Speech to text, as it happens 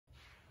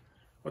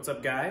What's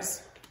up,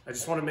 guys? I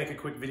just want to make a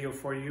quick video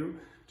for you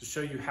to show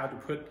you how to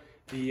put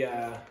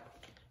the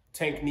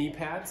tank knee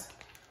pads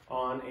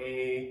on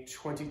a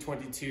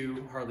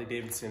 2022 Harley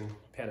Davidson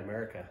Pan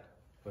America.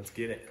 Let's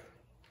get it.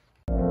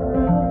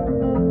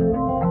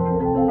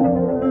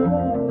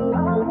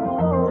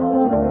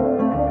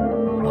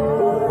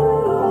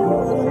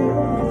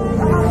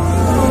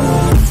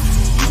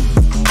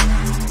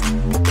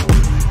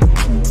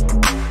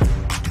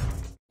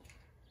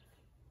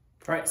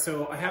 All right,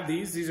 so I have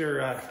these. These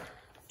are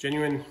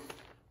genuine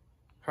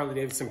Harley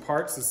Davidson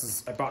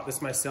parts. I bought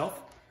this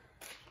myself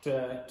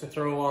to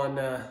throw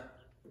on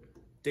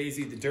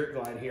Daisy the dirt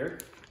glide here.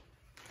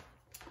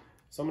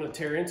 So I'm gonna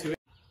tear into it.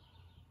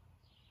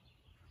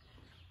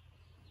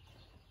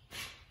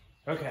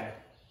 Okay,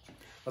 I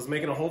was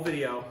making a whole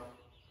video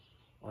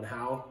on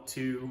how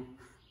to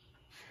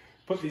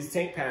put these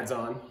tank pads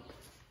on.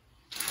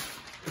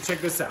 But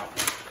check this out.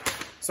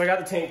 So I got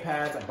the tank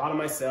pads, I bought them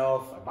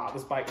myself, I bought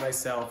this bike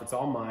myself, it's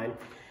all mine.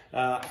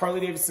 Harley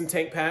Davidson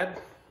tank pad,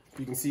 if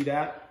you can see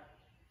that.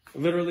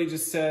 It literally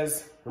just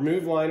says,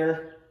 remove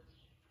liner,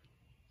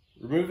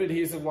 remove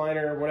adhesive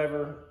liner,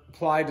 whatever,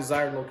 apply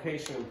desired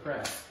location and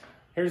press.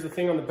 Here's the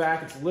thing on the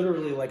back, it's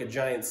literally like a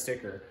giant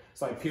sticker.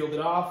 So I peeled it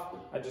off,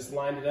 I just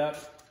lined it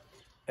up,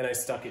 and I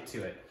stuck it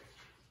to it.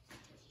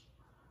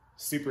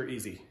 Super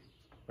easy,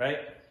 right?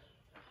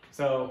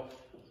 So,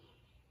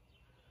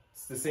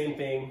 it's the same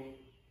thing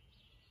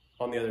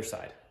on the other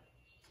side.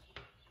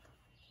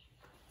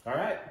 All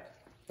right,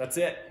 that's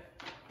it.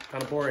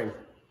 Kind of boring,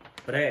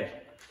 but hey,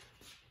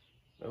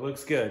 it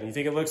looks good. You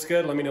think it looks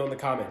good? Let me know in the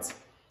comments.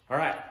 All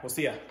right, we'll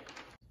see ya.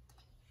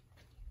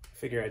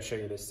 Figure I'd show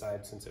you this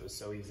side since it was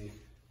so easy.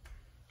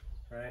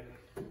 All right,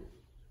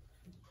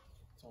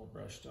 it's all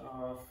brushed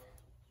off.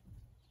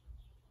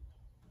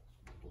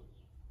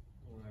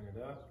 Line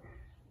it up.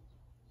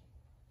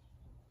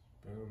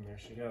 Boom, there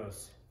she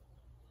goes.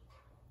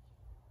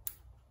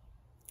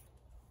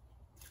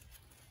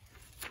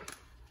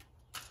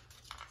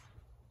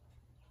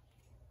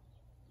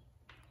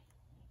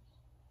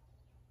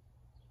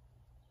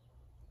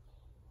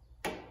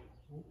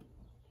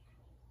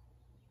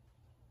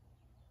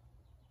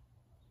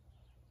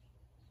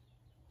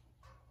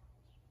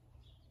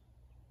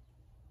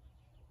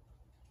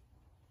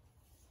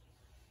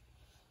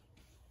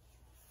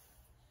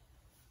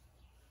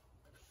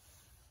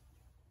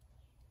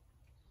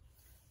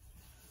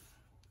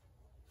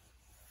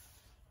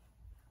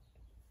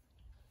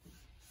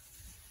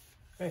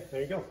 Okay,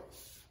 there you go.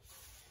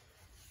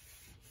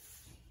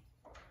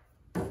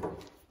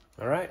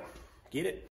 All right, get it.